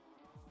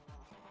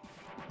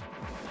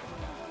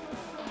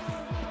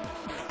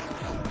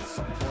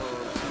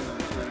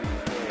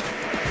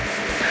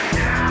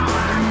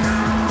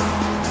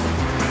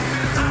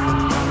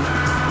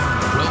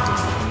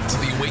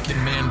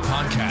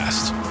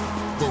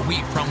where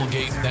we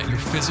promulgate that your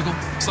physical,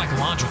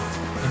 psychological,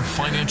 and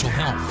financial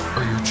health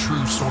are your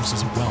true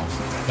sources of wealth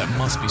that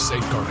must be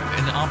safeguarded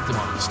and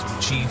optimized to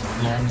achieve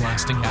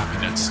long-lasting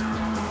happiness.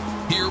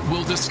 Here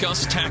we'll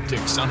discuss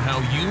tactics on how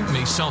you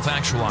may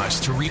self-actualize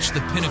to reach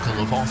the pinnacle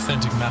of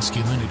authentic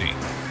masculinity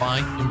by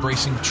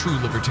embracing true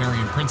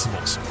libertarian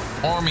principles,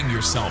 arming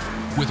yourself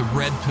with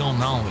red pill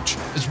knowledge,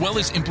 as well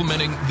as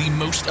implementing the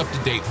most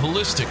up-to-date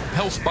holistic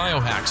health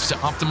biohacks to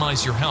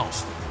optimize your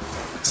health.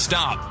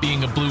 Stop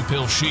being a blue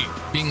pill sheep,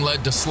 being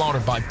led to slaughter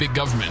by big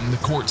government and the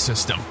court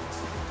system.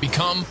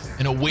 Become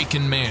an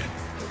awakened man.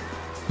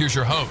 Here's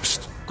your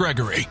host,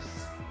 Gregory.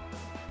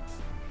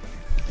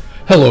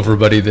 Hello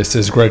everybody, this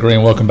is Gregory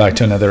and welcome back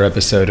to another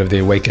episode of The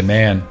Awakened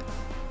Man.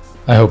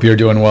 I hope you're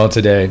doing well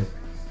today.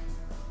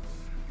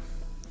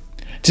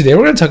 Today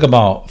we're going to talk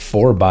about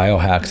 4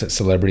 biohacks that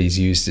celebrities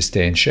use to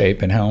stay in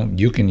shape and how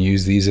you can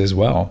use these as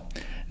well.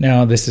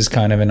 Now this is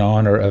kind of in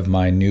honor of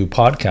my new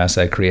podcast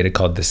I created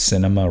called The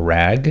Cinema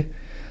Rag.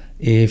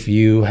 If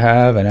you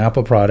have an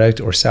Apple product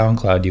or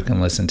SoundCloud, you can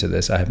listen to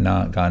this. I have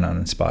not gone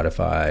on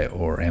Spotify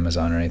or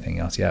Amazon or anything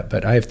else yet,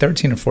 but I have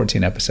 13 or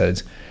 14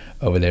 episodes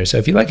over there. So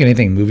if you like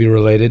anything movie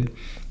related,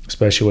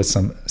 especially with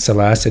some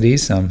salacity,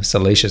 some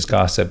salacious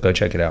gossip, go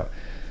check it out.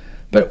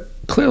 But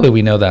clearly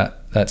we know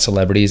that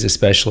celebrities,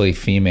 especially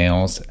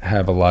females,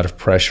 have a lot of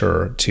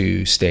pressure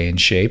to stay in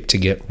shape to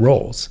get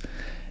roles.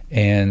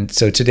 And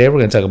so today we're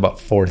going to talk about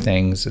 4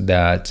 things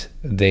that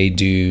they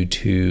do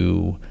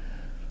to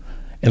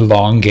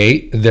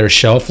elongate their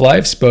shelf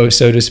life, so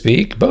to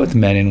speak. Both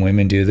men and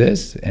women do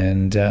this,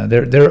 and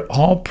they're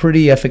all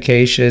pretty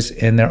efficacious,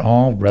 and they're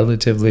all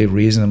relatively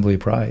reasonably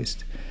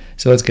priced.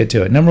 So let's get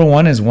to it. Number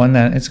 1 is one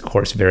that is, of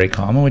course, very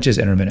common, which is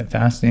intermittent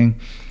fasting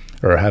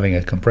or having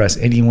a compressed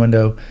eating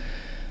window.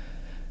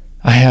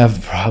 I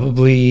have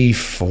probably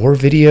 4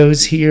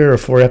 videos here, or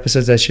 4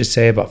 episodes, I should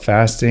say, about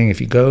fasting. If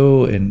you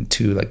go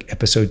into like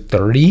episode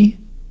 30,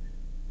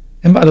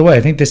 and by the way,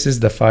 I think this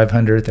is the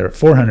 500th or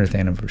 400th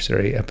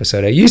anniversary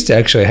episode. I used to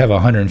actually have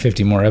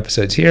 150 more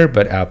episodes here,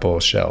 but Apple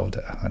shelved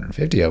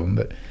 150 of them.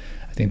 But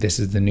I think this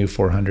is the new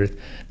 400th,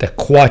 the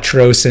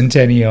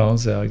Quattrocentennial.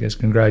 So I guess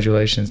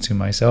congratulations to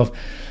myself.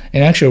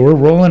 And actually, we're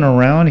rolling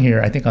around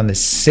here, I think, on the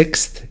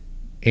 6th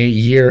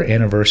year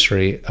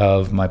anniversary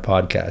of my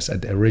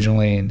podcast.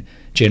 Originally in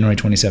January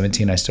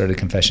 2017, I started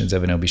Confessions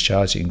of an Obese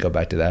Child, so you can go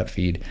back to that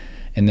feed.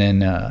 And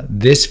then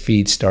this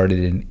feed started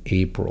in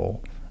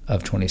April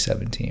of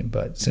 2017,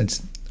 but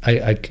since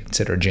I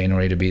consider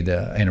January to be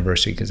the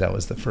anniversary because that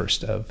was the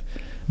first of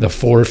the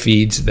 4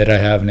 feeds that I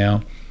have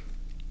now.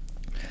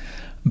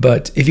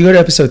 But if you go to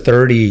episode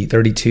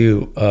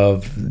 32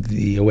 of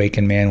The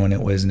Awakened Man, when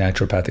it was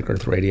Naturopathic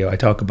Earth Radio, I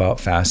talk about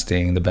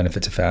fasting, the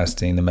benefits of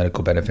fasting, the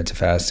medical benefits of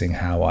fasting,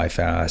 how I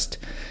fast.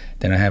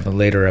 Then I have a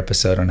later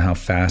episode on how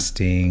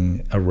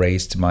fasting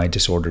erased my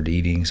disordered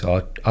eating.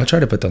 So I'll try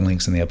to put the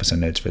links in the episode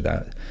notes for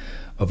that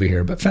over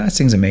here. But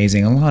fasting's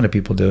amazing. A lot of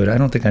people do it. I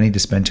don't think I need to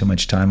spend too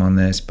much time on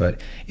this,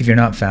 but if you're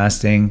not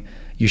fasting,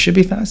 you should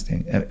be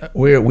fasting.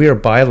 We are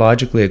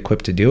biologically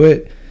equipped to do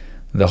it.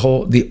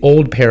 The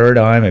old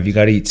paradigm of you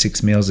got to eat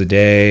 6 meals a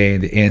day,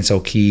 the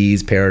Ansel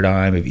Keys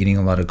paradigm of eating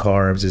a lot of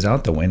carbs is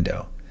out the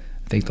window.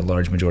 I think the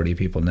large majority of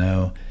people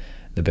know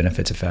the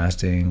benefits of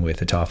fasting with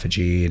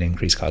autophagy and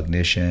increased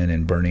cognition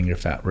and burning your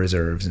fat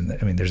reserves. And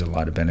I mean, there's a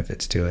lot of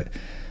benefits to it.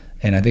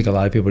 And I think a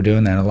lot of people are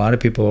doing that. A lot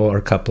of people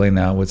are coupling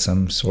that with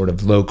some sort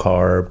of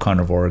low-carb,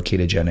 carnivore,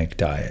 ketogenic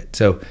diet.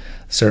 So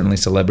certainly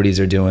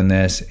celebrities are doing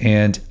this.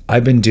 And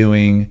I've been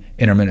doing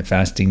intermittent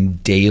fasting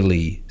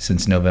daily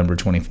since November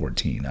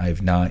 2014. I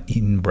have not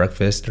eaten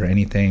breakfast or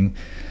anything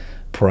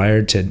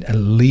prior to at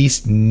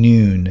least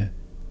noon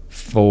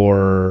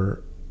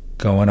for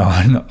going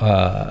on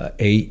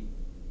 8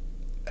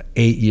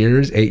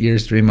 years,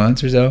 3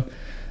 months or so.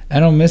 I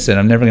don't miss it.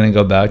 I'm never going to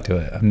go back to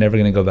it.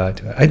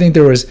 I think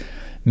there was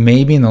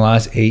maybe in the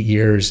last 8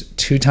 years,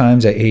 2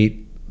 times I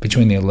ate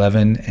between the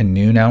 11 and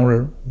noon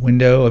hour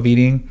window of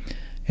eating,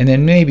 and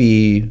then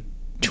maybe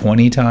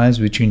 20 times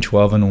between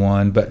 12 and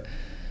 1. But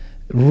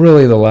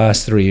really the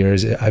last 3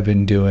 years, I've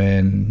been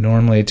doing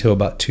normally till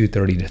about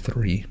 2:30 to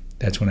 3.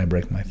 That's when I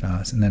break my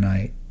fast. And then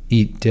I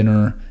eat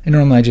dinner. And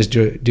normally I just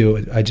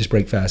I just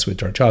break fast with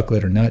dark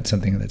chocolate or nuts,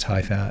 something that's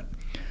high fat,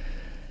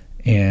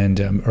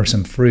 and or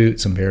some fruit,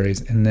 some berries.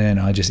 And then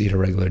I just eat a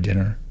regular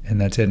dinner. And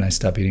that's it. And I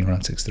stop eating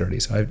around 6:30.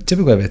 So I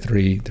typically have a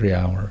 3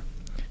 hour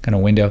kind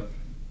of window.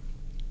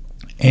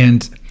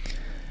 And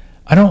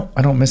I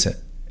don't miss it.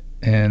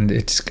 And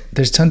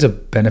there's tons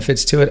of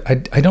benefits to it.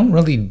 I don't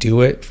really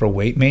do it for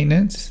weight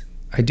maintenance.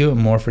 I do it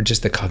more for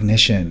just the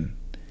cognition,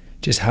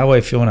 just how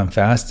I feel when I'm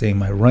fasting,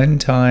 my run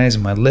times,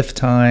 my lift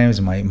times,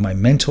 my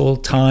mental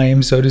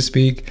time, so to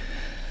speak.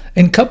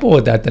 And coupled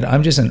with that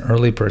I'm just an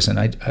early person.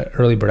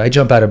 Early bird. I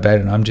jump out of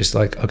bed and I'm just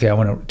like, okay, I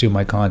want to do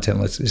my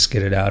content. Let's just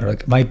get it out. Or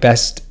like my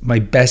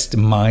best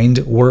mind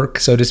work,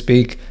 so to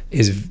speak,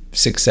 is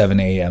 6, 7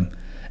 a.m.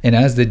 And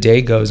as the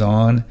day goes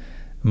on,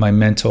 my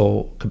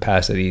mental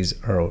capacities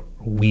are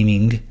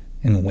weaning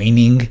and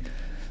waning.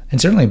 And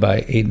certainly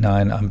by 8,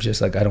 9, I'm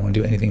just like, I don't want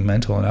to do anything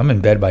mental. And I'm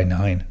in bed by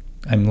 9.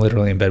 I'm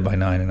literally in bed by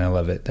 9 and I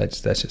love it.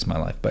 That's just my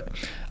life. But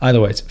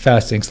either way, it's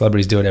fasting.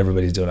 Celebrities do it.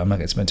 Everybody's doing it. I'm not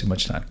going to spend too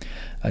much time.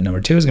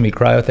 Number 2 is going to be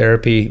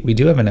cryotherapy. We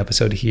do have an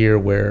episode here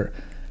where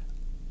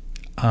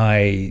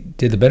I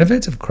did the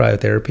benefits of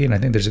cryotherapy, and I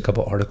think there's a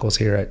couple articles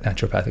here at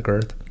Naturopathic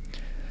Earth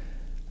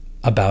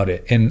about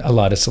it. And a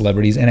lot of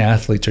celebrities and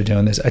athletes are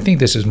doing this. I think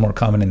this is more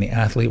common in the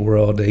athlete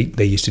world.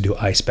 They used to do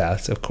ice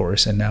baths, of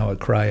course, and now at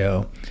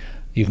cryo,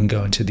 you can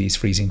go into these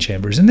freezing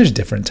chambers, and there's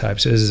different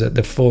types. There's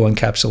the full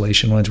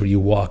encapsulation ones where you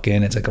walk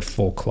in, it's like a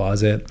full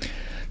closet.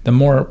 The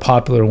more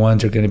popular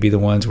ones are going to be the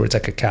ones where it's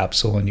like a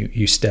capsule and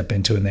you step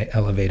into it and they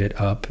elevate it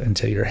up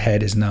until your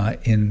head is not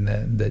in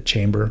the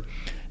chamber.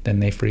 Then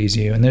they freeze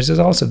you. And there's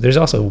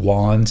also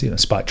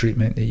wands, spot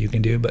treatment that you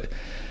can do. But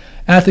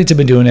athletes have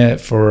been doing it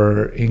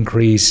for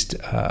increased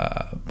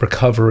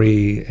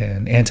recovery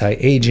and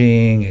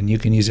anti-aging, and you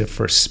can use it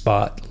for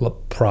spot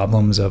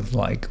problems of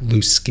like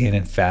loose skin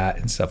and fat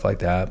and stuff like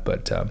that.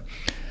 But a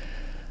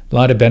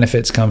lot of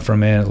benefits come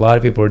from it. A lot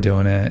of people are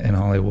doing it in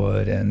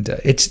Hollywood, and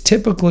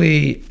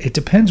it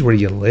depends where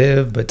you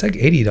live, but it's like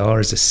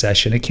 $80 a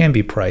session. It can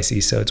be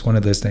pricey, so it's one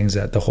of those things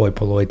that the hoi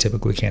polloi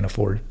typically can't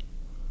afford.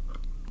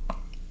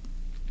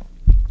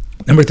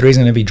 Number 3 is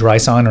going to be dry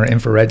sauna or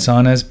infrared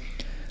saunas.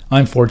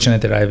 I'm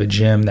fortunate that I have a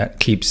gym that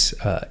keeps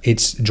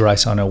its dry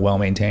sauna well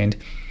maintained.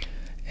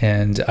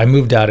 And I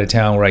moved out of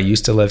town where I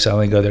used to live, so I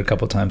only go there a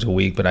couple times a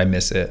week, but I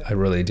miss it. I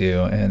really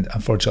do. And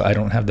unfortunately, I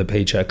don't have the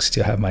paychecks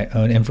to have my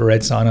own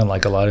infrared sauna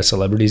like a lot of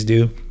celebrities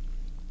do.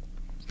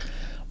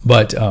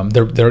 But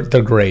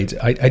they're great.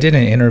 I did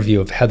an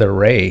interview of Heather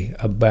Ray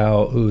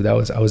about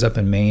I was up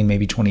in Maine,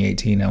 maybe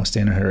 2018. I was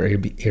staying at her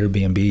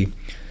Airbnb,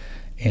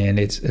 and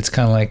it's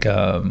kind of like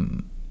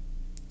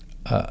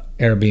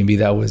Airbnb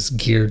that was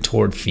geared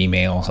toward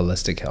female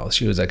holistic health.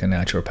 She was like a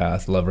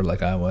naturopath lover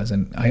like I was,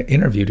 and I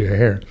interviewed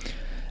her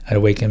at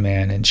Awaken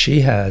Man, and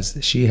she had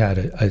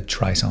a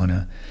dry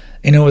sauna,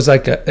 and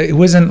it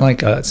wasn't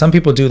like some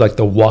people do like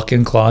the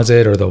walk-in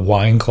closet or the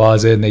wine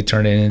closet and they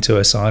turn it into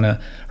a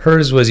sauna.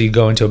 Hers was you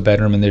go into a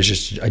bedroom and there's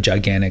just a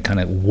gigantic kind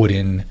of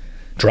wooden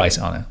dry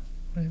sauna,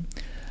 right?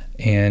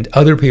 And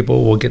other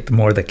people will get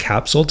more of the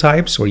capsule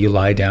types where you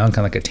lie down kind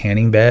of like a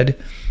tanning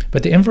bed.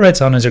 But the infrared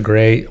saunas are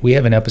great. We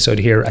have an episode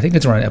here, I think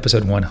it's around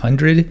episode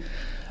 100,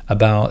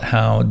 about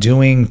how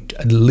doing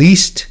at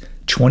least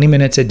 20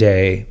 minutes a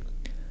day,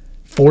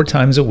 4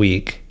 times a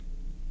week,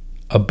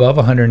 above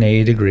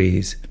 180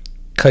 degrees,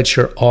 cuts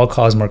your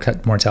all-cause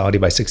mortality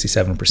by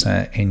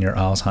 67% and your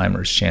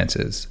Alzheimer's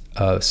chances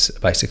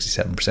by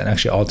 67%.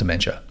 Actually, all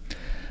dementia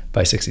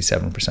by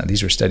 67%.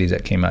 These were studies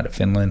that came out of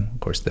Finland. Of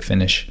course, the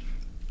Finnish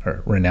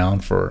are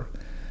renowned for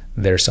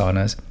their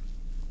saunas.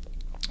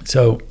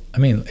 So, I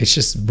mean, it's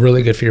just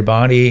really good for your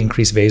body,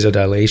 increased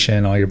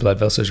vasodilation, all your blood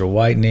vessels are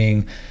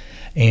widening,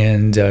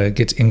 and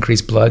gets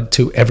increased blood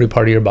to every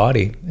part of your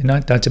body, and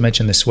not to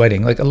mention the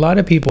sweating. Like a lot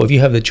of people, if you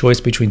have the choice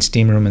between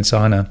steam room and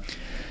sauna,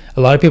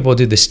 a lot of people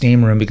do the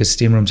steam room because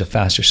steam room's a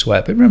faster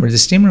sweat. But remember, the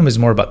steam room is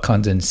more about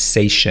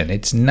condensation.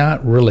 It's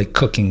not really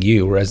cooking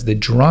you, whereas the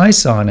dry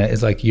sauna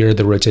is like you're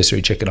the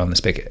rotisserie chicken on the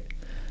spigot,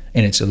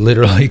 and it's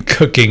literally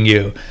cooking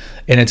you.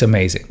 And it's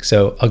amazing.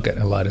 So again,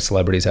 a lot of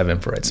celebrities have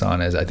infrared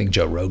saunas. I think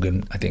Joe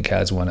Rogan,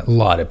 has one. A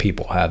lot of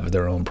people have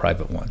their own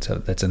private one. So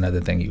that's another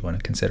thing you want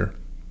to consider.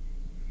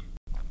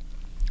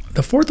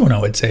 The 4th one I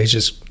would say is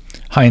just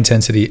high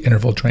intensity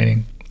interval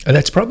training. And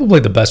that's probably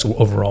the best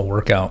overall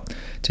workout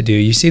to do.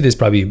 You see this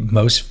probably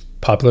most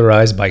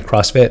popularized by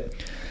CrossFit,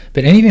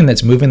 but anything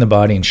that's moving the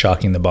body and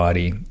shocking the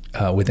body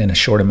within a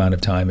short amount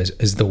of time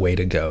is the way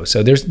to go.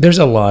 So there's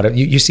a lot of,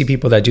 you see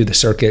people that do the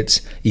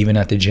circuits, even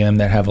at the gym,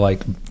 that have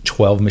like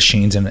 12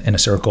 machines in a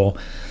circle,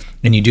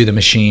 and you do the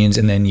machines,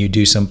 and then you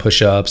do some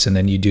push-ups, and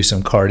then you do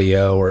some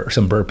cardio or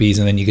some burpees,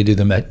 and then you could do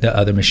the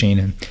other machine,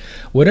 and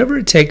whatever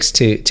it takes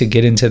to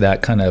get into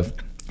that kind of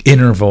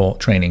interval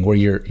training where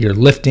you're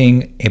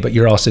lifting, but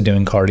you're also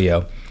doing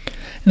cardio.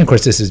 And of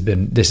course, this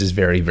is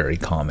very, very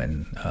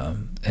common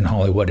in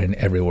Hollywood and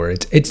everywhere.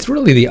 It's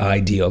really the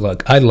ideal.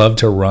 Look, I love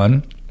to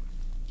run.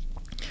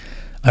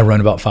 I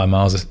run about 5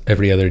 miles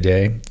every other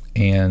day,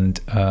 and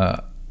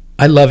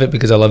I love it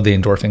because I love the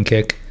endorphin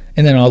kick.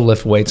 And then I'll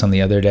lift weights on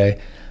the other day.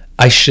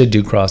 I should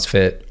do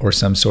CrossFit or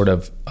some sort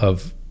of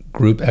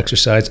group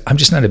exercise. I'm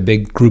just not a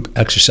big group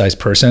exercise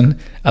person.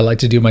 I like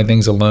to do my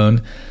things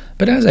alone.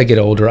 But as I get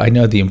older, I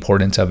know the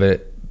importance of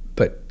it.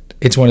 But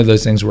it's one of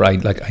those things where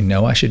I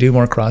know I should do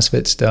more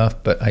CrossFit stuff,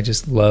 but I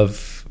just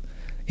love,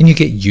 and you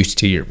get used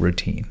to your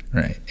routine,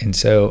 right? And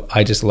so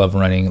I just love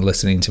running,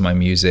 listening to my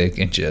music,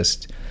 and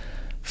just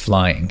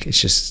flying.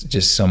 It's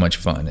just so much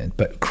fun.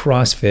 But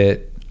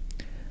CrossFit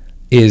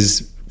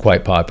is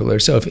quite popular.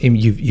 So if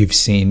you've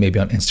seen maybe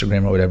on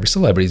Instagram or whatever,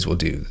 celebrities will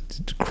do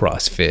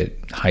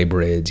CrossFit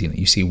hybrids.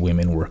 You see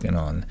women working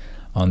on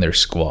their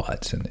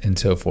squats and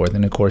so forth.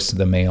 And of course,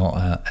 the male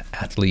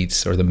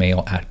athletes or the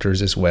male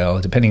actors as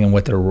well, depending on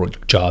what their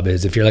job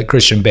is. If you're like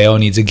Christian Bale,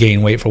 needs to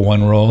gain weight for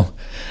one role,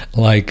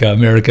 like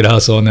American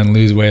Hustle, and then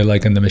lose weight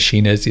like in The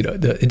Machinist.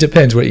 It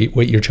depends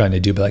what you're trying to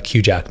do. But like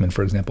Hugh Jackman,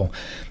 for example,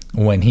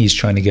 when he's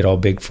trying to get all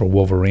big for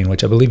Wolverine,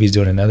 which I believe he's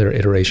doing another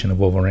iteration of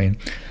Wolverine.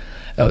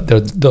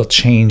 They'll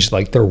change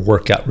like their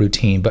workout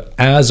routine, but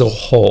as a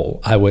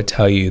whole, I would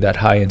tell you that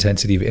high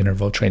intensity of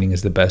interval training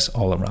is the best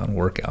all around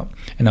workout.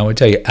 And I would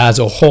tell you, as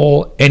a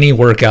whole, any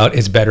workout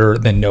is better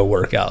than no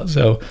workout.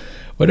 So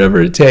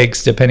whatever it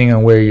takes, depending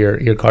on where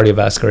your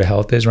cardiovascular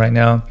health is right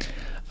now,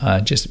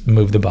 just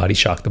move the body,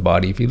 shock the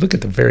body. If you look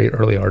at the very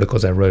early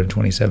articles I wrote in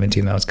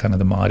 2017, that was kind of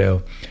the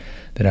motto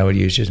that I would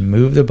use. Just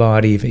move the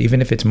body,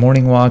 even if it's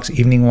morning walks,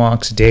 evening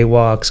walks, day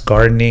walks,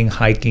 gardening,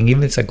 hiking,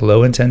 even if it's like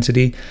low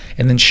intensity,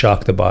 and then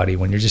shock the body.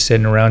 When you're just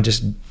sitting around,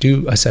 just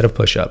do a set of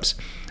push-ups.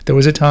 There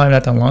was a time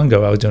not that long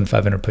ago I was doing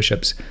 500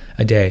 push-ups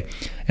a day,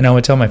 and I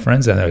would tell my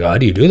friends that, they're like, "Oh, how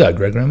do you do that,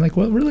 Greg?" And I'm like,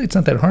 well, really, it's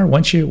not that hard.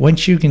 Once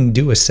you can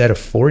do a set of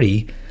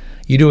 40,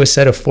 you do a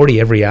set of 40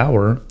 every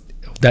hour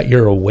that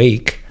you're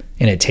awake,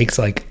 and it takes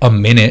like a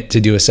minute to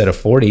do a set of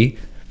 40.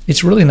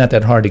 It's really not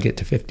that hard to get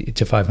to 50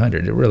 to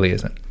 500. It really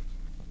isn't.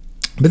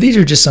 But these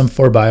are just some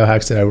 4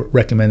 biohacks that I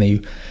recommend that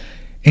you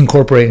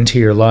incorporate into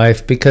your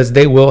life, because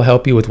they will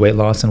help you with weight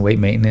loss and weight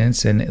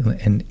maintenance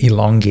and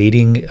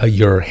elongating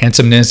your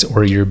handsomeness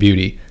or your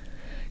beauty.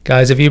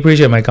 Guys, if you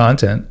appreciate my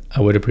content,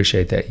 I would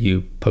appreciate that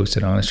you post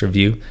an honest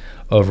review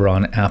over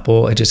on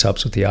Apple. It just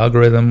helps with the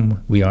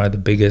algorithm. We are the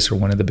biggest, or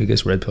one of the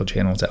biggest, red pill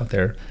channels out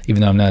there,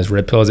 even though I'm not as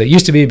red pill as it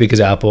used to be because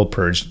Apple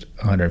purged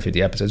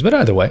 150 episodes. But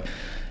either way,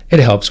 it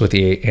helps with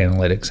the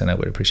analytics, and I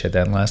would appreciate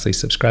that. And lastly,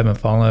 subscribe and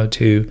follow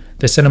to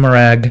the Cinema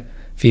Rag,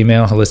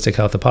 Female Holistic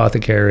Health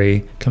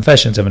Apothecary,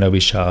 Confessions of an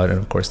Obese Child, and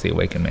of course, The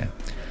Awakened Man.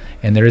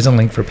 And there is a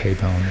link for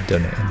PayPal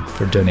and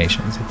for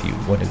donations if you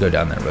want to go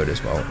down that road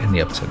as well in the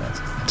episode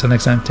notes. Until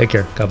next time, take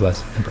care. God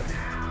bless and pray.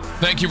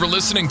 Thank you for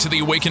listening to the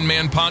Awakened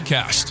Man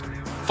podcast.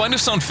 Find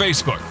us on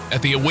Facebook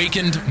at the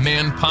Awakened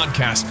Man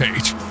podcast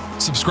page.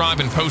 Subscribe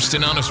and post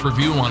an honest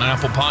review on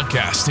Apple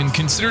Podcasts, and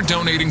consider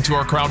donating to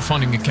our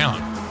crowdfunding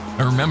account.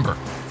 And remember,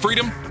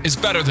 freedom is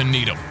better than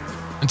needle.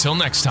 Until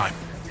next time.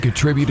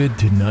 Contributed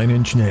to 9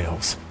 Inch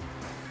Nails.